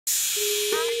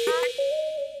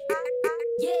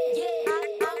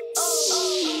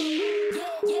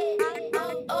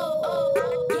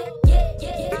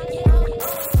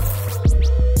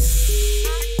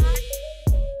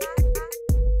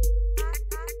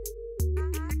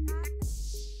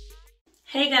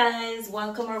Hey guys,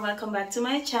 welcome back to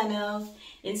my channel.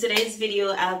 In today's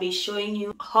video I'll be showing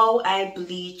you how I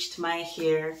bleached my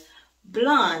hair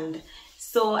blonde.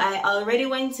 So I already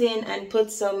went in and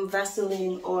put some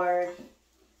Vaseline, or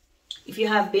if you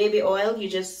have baby oil, you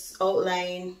just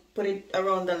put it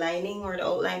around the lining or the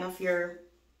outline of your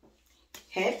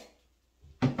head.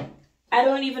 I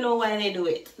don't even know why they do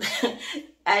it.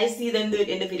 I see them do it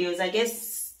in the videos, I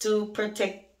guess to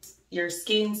protect your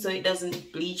skin so it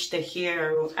doesn't bleach the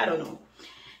hair. I don't know.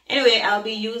 Anyway, I'll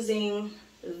be using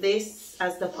this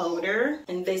as the powder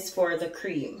and this for the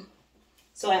cream.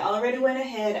 So I already went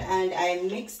ahead and I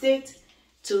mixed it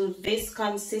to this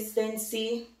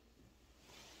consistency.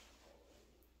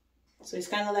 So it's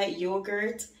kind of like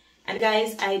yogurt. And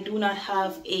guys, I do not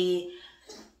have a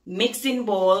mixing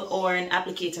bowl or an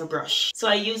applicator brush, so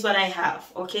I use what I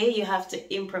have. Okay, you have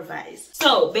to improvise.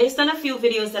 So based on a few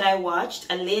videos that I watched,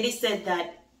 a lady said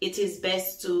that it is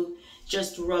best to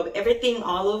just rub everything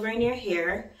all over in your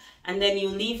hair and then you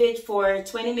leave it for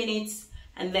 20 minutes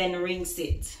and then rinse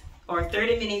it, or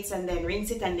 30 minutes and then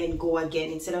rinse it and then go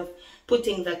again, instead of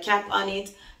putting the cap on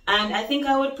it. And I think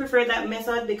I would prefer that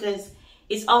method because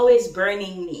it's always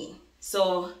burning me,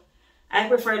 so I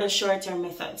prefer the short-term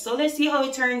method. So let's see how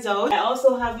it turns out. I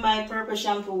also have my purple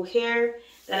shampoo here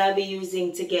that I'll be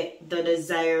using to get the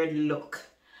desired look.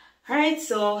 Alright,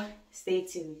 so stay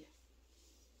tuned.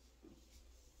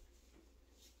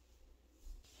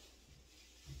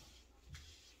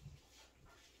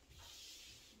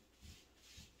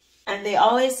 And they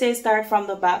always say start from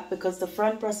the back because the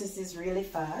front process is really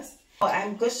fast. But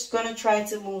I'm just gonna try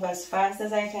to move as fast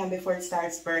as I can before it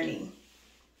starts burning.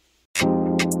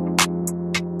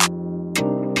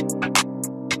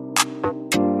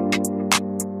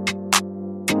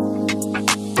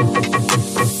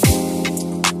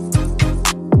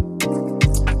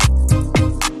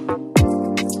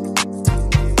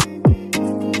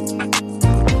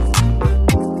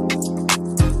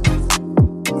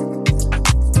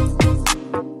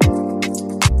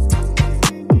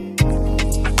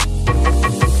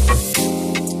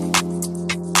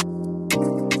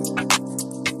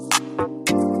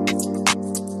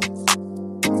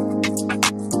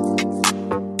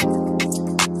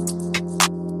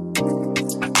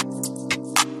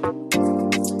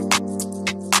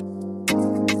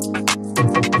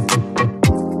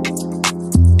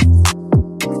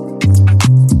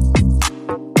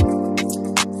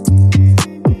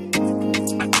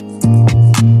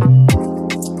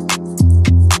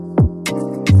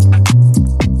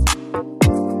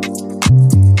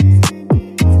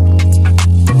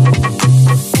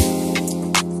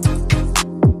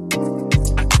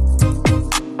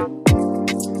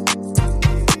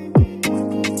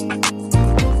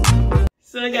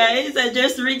 So guys, I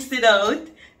just rinsed it out,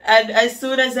 and as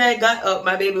soon as I got up,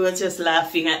 my baby was just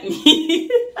laughing at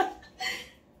me.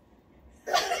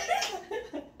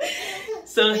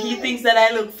 So he thinks that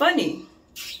I look funny.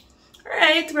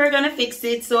 Alright, we're gonna fix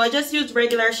it. So I just used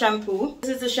regular shampoo.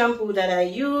 This is the shampoo that I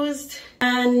used,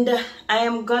 and I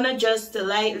am gonna just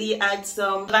lightly add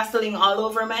some Vaseline all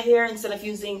over my hair. Instead of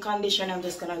using conditioner, I'm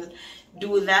just gonna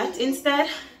do that instead,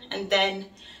 and then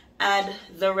add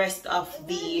the rest of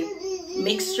the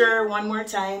mixture one more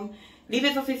time, leave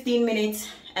it for 15 minutes,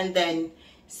 and then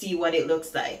see what it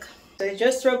looks like. So I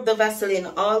just rubbed the Vaseline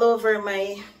all over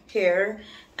my hair,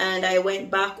 and I went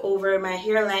back over my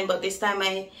hairline, but this time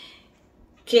I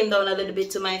came down a little bit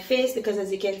to my face because,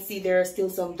 as you can see, there are still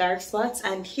some dark spots,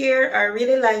 and here are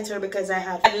really lighter because I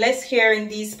had less hair in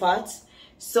these spots.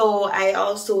 So I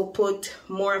also put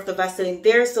more of the Vaseline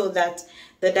there so that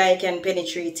the dye can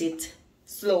penetrate it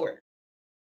slower.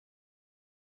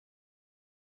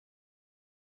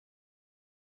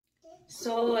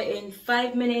 So in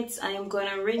 5 minutes I am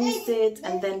gonna rinse it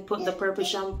and then put the purple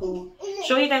shampoo,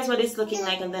 show you guys what it's looking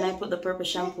like, and then I put the purple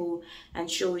shampoo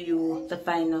and show you the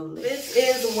final look. This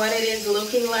is what it is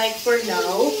looking like for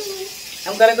now.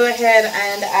 I'm gonna go ahead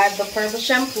and add the purple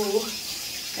shampoo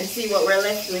and see what we're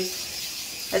left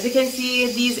with. As you can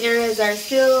see, these areas are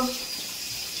still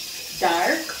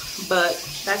dark, but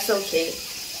that's okay.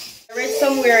 I read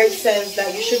somewhere it says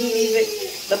that you shouldn't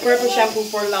leave the purple shampoo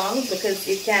for long because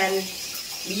it can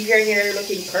leave your hair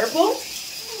looking purple.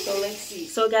 So let's see.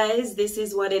 So guys, this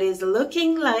is what it is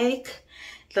looking like.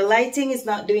 The lighting is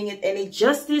not doing it any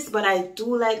justice, but I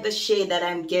do like the shade that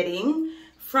I'm getting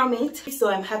from it, so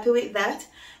I'm happy with that.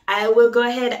 I will go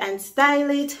ahead and style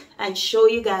it and show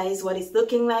you guys what it's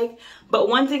looking like. But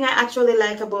one thing I actually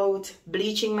like about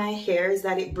bleaching my hair is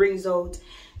that it brings out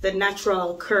the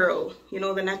natural curl, you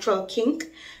know, the natural kink,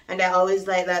 and I always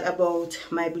like that about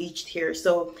my bleached hair.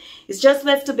 So it's just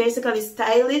left to basically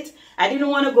style it. I didn't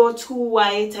want to go too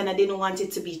white and I didn't want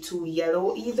it to be too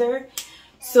yellow either.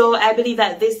 So I believe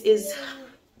that this is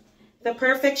the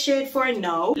perfect shade for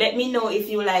now. Let me know if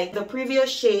you like the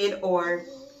previous shade or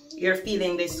you're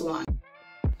feeling this one.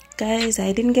 Guys,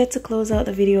 I didn't get to close out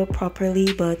the video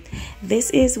properly, but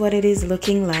this is what it is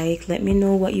looking like. Let me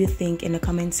know what you think in the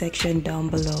comment section down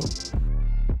below.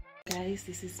 Guys,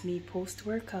 this is me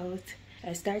post-workout.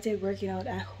 I started working out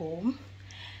at home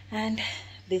and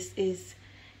this is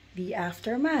the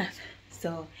aftermath.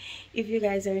 So if you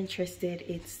guys are interested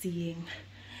in seeing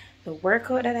the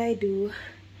workout that I do,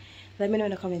 let me know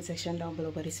in the comment section down below.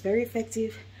 But it's very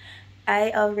effective.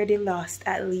 I already lost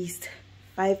at least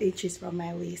 5 inches from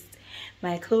my waist.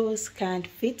 My clothes can't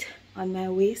fit on my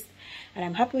waist and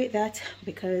I'm happy with that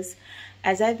because,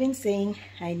 as I've been saying,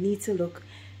 I need to look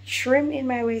trim in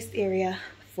my waist area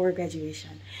for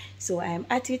graduation. So I'm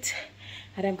at it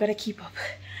and I'm gonna keep up.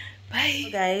 Bye.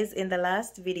 So guys, in the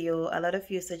last video a lot of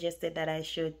you suggested that I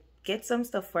should get some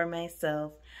stuff for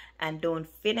myself and don't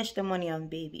finish the money on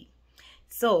baby.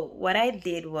 So what I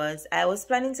did was, I was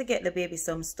planning to get the baby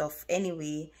some stuff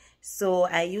anyway, so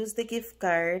I used the gift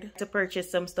card to purchase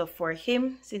some stuff for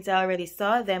him since I already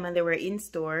saw them and they were in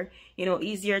store, you know,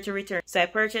 easier to return. So I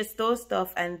purchased those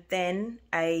stuff and then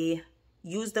I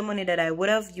used the money that I would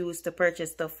have used to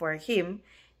purchase stuff for him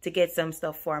to get some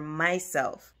stuff for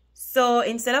myself. So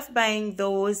instead of buying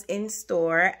those in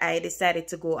store, I decided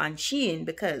to go on Shein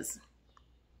because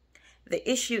the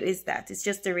issue is that it's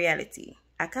just the reality.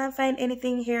 I can't find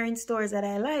anything here in stores that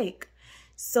I like.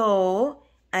 So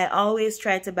I always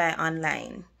try to buy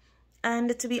online.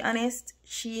 And to be honest,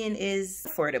 Shein is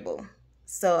affordable.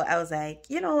 So I was like,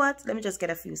 you know what? Let me just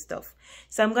get a few stuff.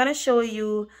 So I'm going to show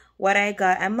you what I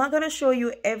got. I'm not going to show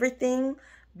you everything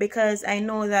because I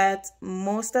know that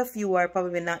most of you are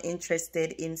probably not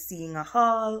interested in seeing a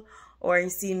haul or in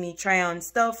seeing me try on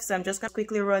stuff. So I'm just going to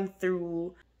quickly run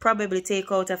through, probably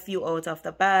take out a few out of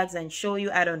the bags and show you.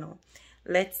 I don't know.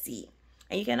 Let's see.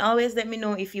 And you can always let me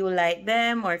know if you like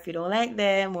them or if you don't like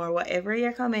them or whatever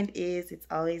your comment is. It's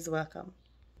always welcome.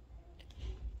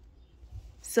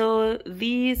 So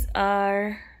these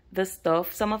are the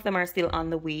stuff. Some of them are still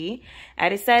on the way. I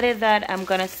decided that I'm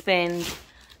gonna spend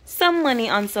some money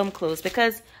on some clothes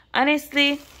because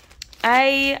honestly,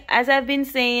 as I've been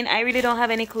saying, I really don't have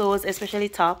any clothes, especially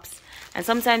tops. And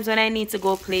sometimes when I need to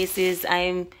go places,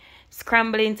 I'm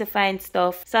scrambling to find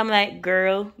stuff. So I'm like,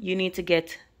 girl, you need to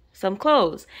get some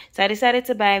clothes. So I decided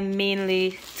to buy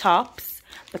mainly tops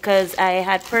because I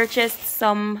had purchased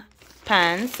some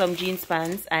pants, some jeans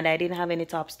pants, and I didn't have any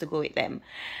tops to go with them.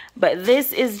 But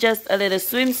this is just a little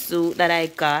swimsuit that I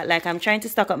got. Like, I'm trying to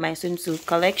stock up my swimsuit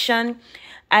collection.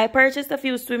 I purchased a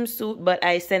few swimsuits, but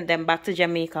I sent them back to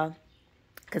Jamaica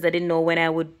because I didn't know when I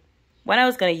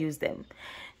was gonna use them.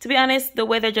 To be honest, the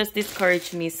weather just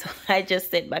discouraged me, so I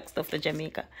just sent back stuff to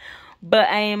Jamaica. But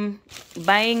I am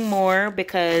buying more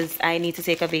because I need to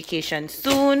take a vacation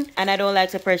soon and I don't like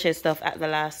to purchase stuff at the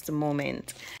last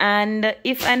moment. And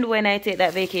if and when I take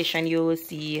that vacation, you will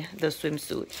see the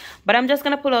swimsuit. But I'm just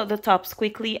going to pull out the tops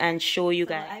quickly and show you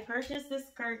guys. So I purchased this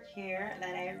skirt here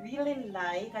that I really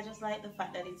like. I just like the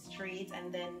fact that it's straight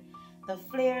and then the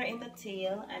flare in the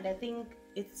tail. And I think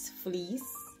it's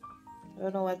fleece. I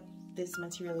don't know what this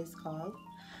material is called.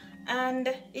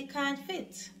 And it can't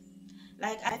fit.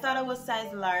 Like, I thought I was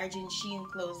size large in Shein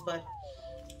clothes, but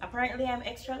apparently I'm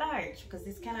extra large because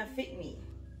this cannot fit me.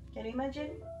 Can you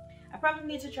imagine? I probably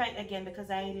need to try it again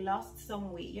because I lost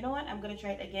some weight. You know what? I'm going to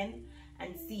try it again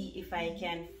and see if I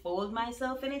can fold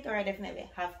myself in it, or I definitely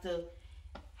have to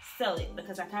sell it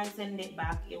because I can't send it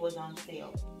back. It was on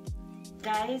sale.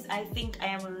 Guys, I think I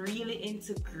am really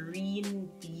into green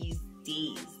these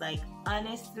days. Like,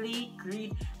 honestly,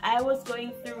 green. I was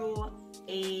going through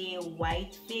a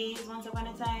white phase once upon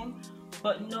a time,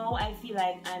 but now I feel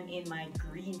like I'm in my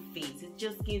green phase. It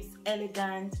just gives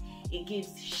elegant, it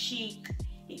gives chic,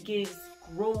 it gives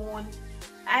grown.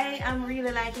 I am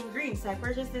really liking green, so I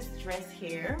purchased this dress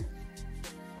here.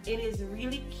 It is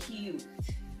really cute,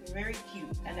 very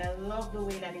cute, and I love the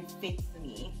way that it fits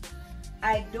me.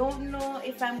 I don't know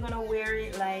if I'm gonna wear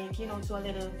it, like, you know, to a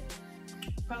little,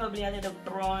 probably a little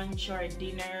brunch or a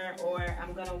dinner, or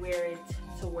I'm gonna wear it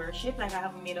to worship. Like, I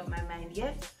haven't made up my mind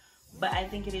yet, but I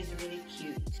think it is really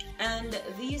cute. And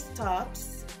these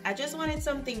tops, I just wanted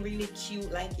something really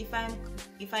cute. Like, if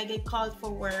I get called for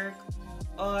work,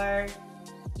 or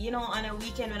you know, on a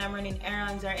weekend when I'm running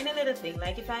errands, or any little thing,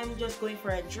 like if I'm just going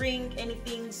for a drink,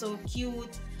 anything so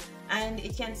cute, and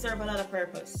it can serve a lot of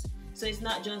purpose. So it's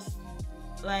not just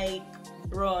like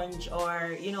grunge,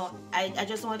 or you know, I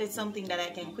just wanted something that I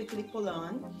can quickly pull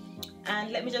on.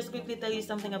 And let me just quickly tell you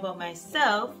something about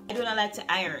myself. I do not like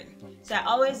to iron, so I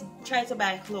always try to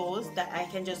buy clothes that I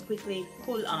can just quickly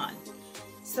pull on.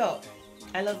 So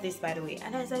I love this, by the way.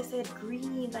 And as I said,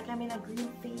 green, like I'm in a green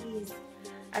phase.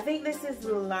 I think this is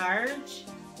large,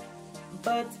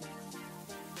 but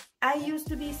I used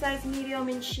to be size medium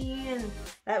in Shein.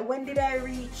 Like, when did I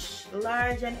reach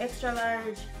large and extra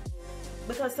large?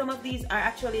 Because some of these are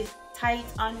actually tight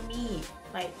on me.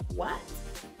 Like, what?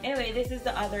 Anyway, this is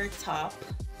the other top.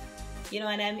 You know,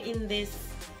 and I'm in this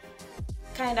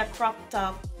kind of crop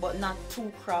top, but not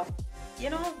too crop. You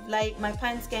know, like my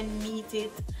pants can meet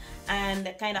it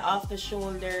and kind of off the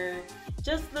shoulder.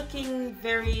 Just looking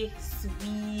very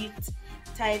sweet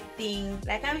type thing.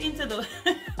 Like, I'm into those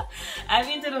I'm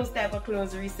into those type of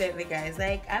clothes recently, guys.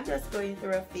 Like, I'm just going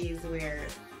through a phase where,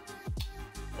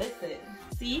 listen,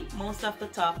 see, most of the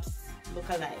tops look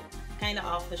alike. Kind of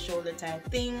off the shoulder type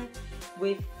thing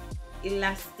with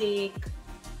elastic,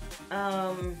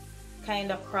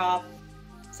 kind of crop,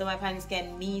 so my pants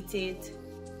can meet it.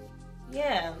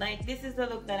 Yeah, like, this is the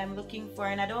look that I'm looking for,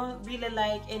 and I don't really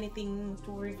like anything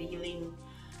too revealing.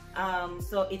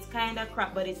 So it's kind of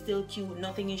crop, but it's still cute.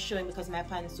 Nothing is showing because my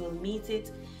pants will meet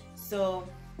it. So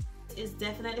it's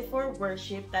definitely for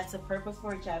worship. That's the purpose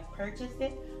for which I purchased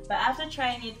it. But after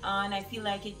trying it on, I feel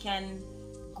like it can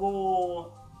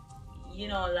go, you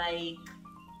know, like,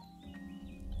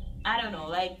 I don't know,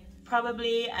 like,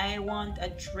 probably I want a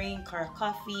drink or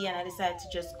coffee and I decide to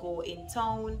just go in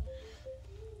town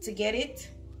to get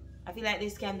it. I feel like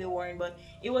this can be worn, but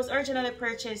it was originally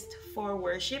purchased for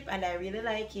worship and I really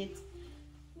like it.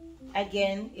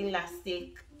 Again,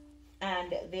 elastic,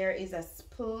 and there is a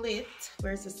split.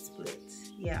 Where's the split?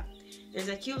 Yeah, there's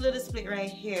a cute little split right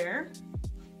here.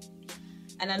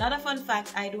 And another fun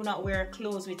fact, I do not wear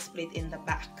clothes with split in the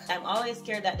back. I'm always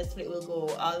scared that the split will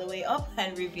go all the way up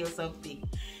and reveal something.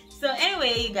 So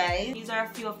anyway, you guys, these are a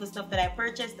few of the stuff that I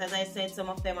purchased. As I said, some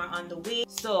of them are on the way.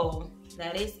 So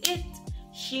that is it.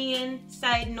 Shein,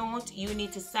 side note, you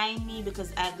need to sign me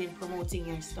because I've been promoting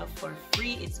your stuff for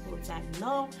free. It's about time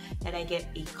now that I get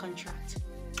a contract.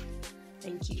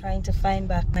 Thank you. Trying to find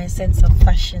back my sense of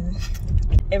fashion.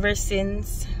 Ever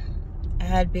since I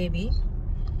had baby,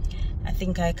 I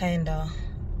think I kind of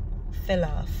fell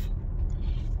off.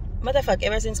 Matter of fact,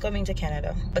 ever since coming to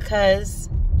Canada, because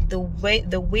the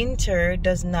winter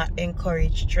does not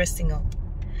encourage dressing up.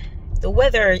 The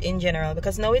weather in general,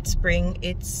 because now it's spring,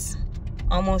 it's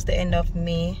almost the end of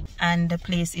May and the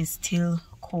place is still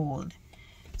cold,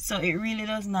 so it really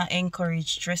does not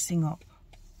encourage dressing up.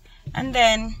 And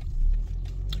then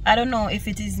I don't know if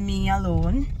it is me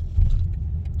alone,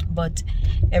 but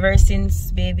ever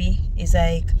since baby, is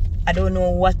like, I don't know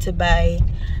what to buy.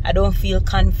 I don't feel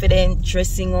confident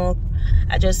dressing up.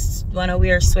 I just want to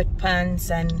wear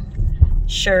sweatpants and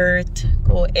shirt,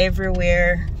 go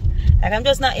everywhere. Like, I'm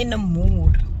just not in the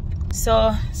mood.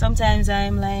 So sometimes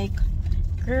I'm like,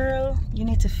 girl, you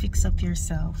need to fix up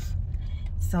yourself.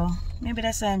 So maybe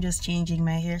that's why I'm just changing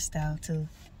my hairstyle to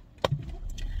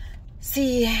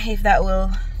see if that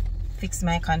will fix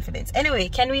my confidence. Anyway,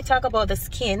 can we talk about the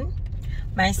skin?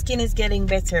 My skin is getting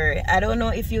better. I don't know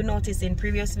if you noticed in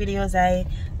previous videos I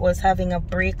was having a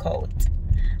breakout,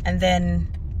 and then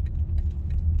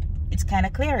it's kind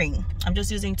of clearing. I'm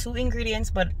just using 2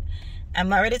 ingredients, but I'm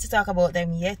not ready to talk about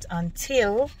them yet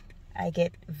until I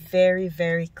get very,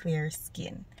 very clear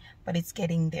skin. But it's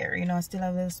getting there. You know, I still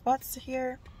have little spots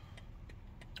here,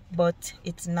 but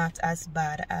it's not as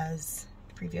bad as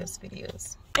previous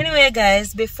videos. Anyway,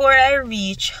 guys, before I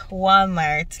reach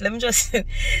Walmart, let me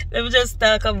just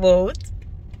talk about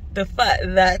the fact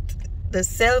that the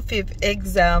CELPIP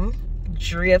exam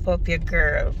drape up your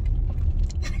girl.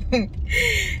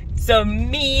 So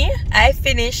me, I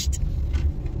finished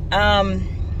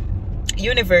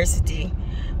university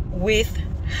with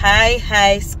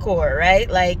high score, right?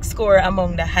 Like, score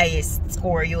among the highest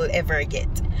score you'll ever get.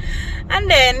 And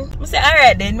then I say, all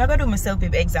right, then I'm gonna do my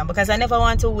CELPIP exam because I never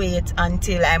want to wait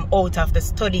until I'm out of the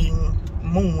studying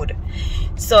mood.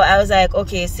 So I was like,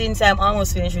 okay, since I'm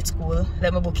almost finished with school,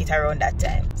 let me book it around that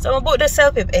time. So I booked the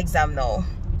CELPIP exam now,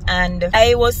 and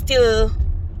I still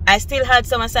had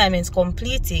some assignments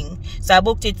completing. So I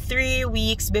booked it 3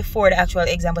 weeks before the actual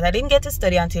exam, but I didn't get to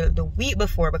study until the week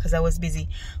before because I was busy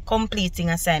completing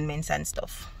assignments and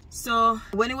stuff. So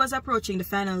when it was approaching the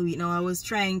final week now, I was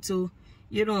trying to,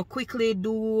 you know, quickly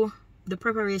do the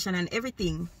preparation and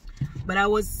everything, but I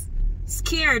was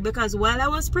scared because while I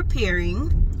was preparing,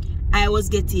 I was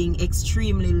getting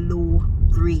extremely low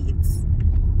grades.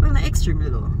 well, not extremely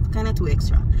low, kind of too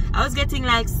extra. I was getting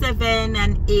like 7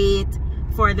 and 8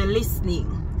 for the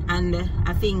listening, and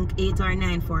I think 8 or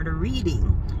 9 for the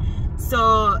reading.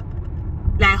 So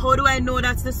like, how do I know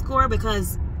that's the score?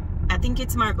 Because I think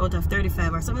it's marked out of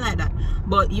 35 or something like that,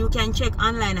 but you can check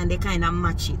online and they kind of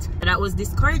match it. That was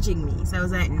discouraging me, so I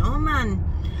was like, no man,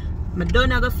 I don't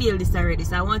gonna feel this already.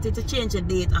 So I wanted to change the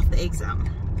date of the exam,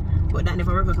 but that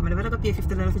never worked out. I'm never gonna pay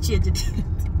 $50 for change the date.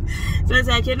 So I was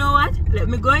like, you know what, let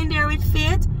me go in there with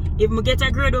faith. If I get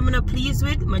a grade I'm not pleased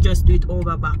with, I just do it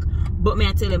over back. But may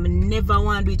I tell them, I never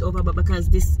want to do it over back, because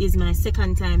this is my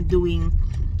second time doing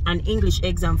an English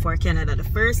exam for Canada. The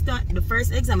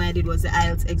first exam I did was the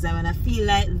IELTS exam, and I feel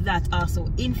like that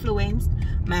also influenced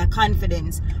my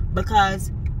confidence,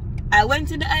 because I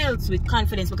went in the IELTS with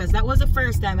confidence because that was the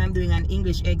first time I'm doing an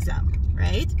English exam,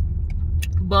 right?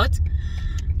 But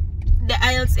the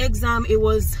IELTS exam, it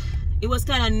was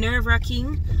kind of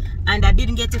nerve-wracking, and I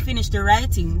didn't get to finish the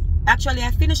writing. Actually, I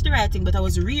finished the writing, but I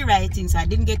was rewriting, so I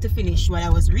didn't get to finish what I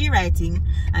was rewriting,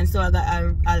 and so I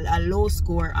got a low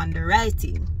score on the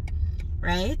writing,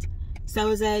 right? So I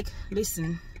was like,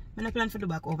 listen, I'm not plan for the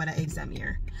back over the exam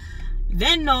here.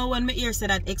 Then now, when my ear said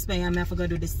that expired, I forgot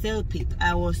to do the CELPIP,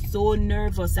 I was so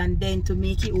nervous, and then to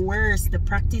make it worse, the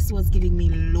practice was giving me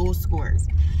low scores.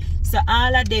 So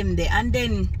all of them there, and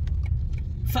then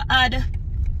for add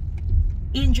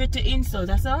injury to insult,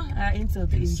 that's all? Or insult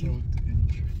to injury?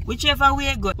 Whichever way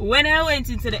it go. When I went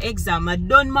into the exam, I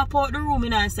done map out the room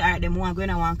and say, alright, them want go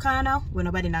in one corner where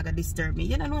nobody not gonna disturb me.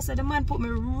 You know, so the man put me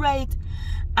right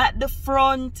at the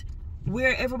front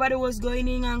where everybody was going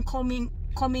in and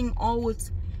coming out.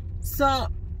 So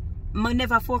I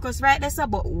never focus right there. So,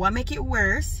 but what make it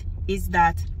worse is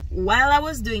that while I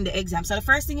was doing the exam, so the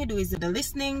first thing you do is the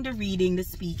listening, the reading, the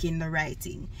speaking, the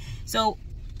writing. So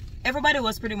everybody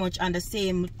was pretty much on the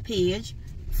same page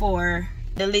for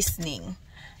the listening.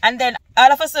 And then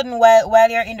all of a sudden, while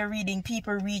you're in the reading,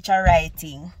 people reach a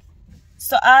writing.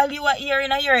 So all you are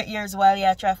hearing in your ears while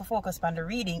you try to focus on the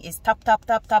reading is tap, tap,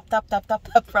 tap, tap, tap, tap, tap,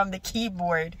 tap from the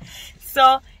keyboard.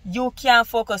 So you can't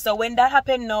focus. So when that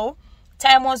happened now,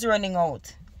 time was running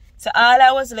out. So all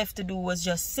I was left to do was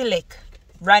just select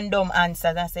random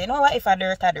answers and say, you know what, if I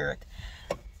dirt, I dirt.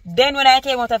 Then when I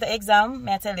came out of the exam,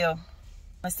 may I tell you,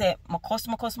 I say,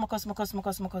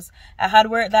 I had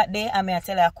work that day, and I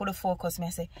tell you I couldn't focus. I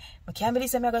say, I can't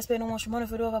believe I'm going to spend so much money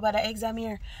for the over by the exam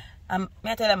here. I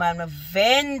tell you, I'm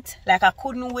vent, like I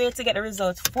couldn't wait to get the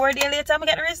results. 4 days later, I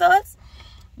get the results.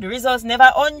 The results never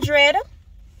 100,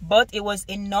 but it was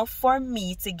enough for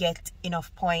me to get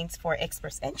enough points for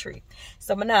express entry.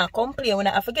 So I'm not complain when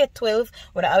I forget 12,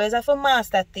 when I always have to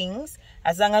master things.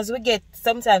 As long as we get,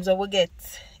 sometimes we get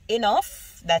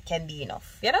enough, that can be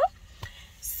enough, you know?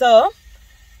 So,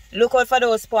 look out for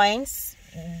those points.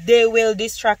 They will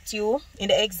distract you in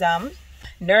the exam.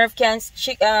 Nerve can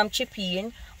chip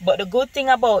in. But the good thing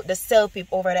about the CELPIP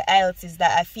over the IELTS is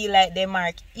that I feel like they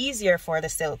mark easier for the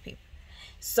CELPIP.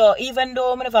 So, even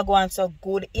though I never go on so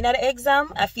good in the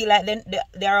exam, I feel like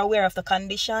they are aware of the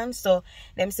conditions. So,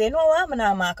 them say, no, I'm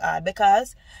not mark hard,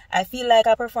 because I feel like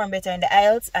I perform better in the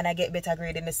IELTS and I get better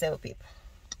grade in the CELPIP.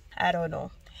 I don't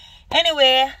know.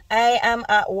 Anyway, I am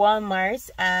at Walmart,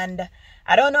 and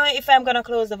I don't know if I'm gonna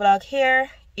close the vlog here.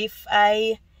 If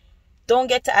I don't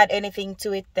get to add anything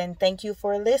to it, then thank you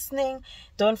for listening.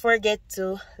 Don't forget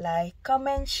to like,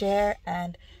 comment, share,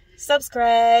 and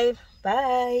subscribe.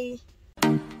 Bye.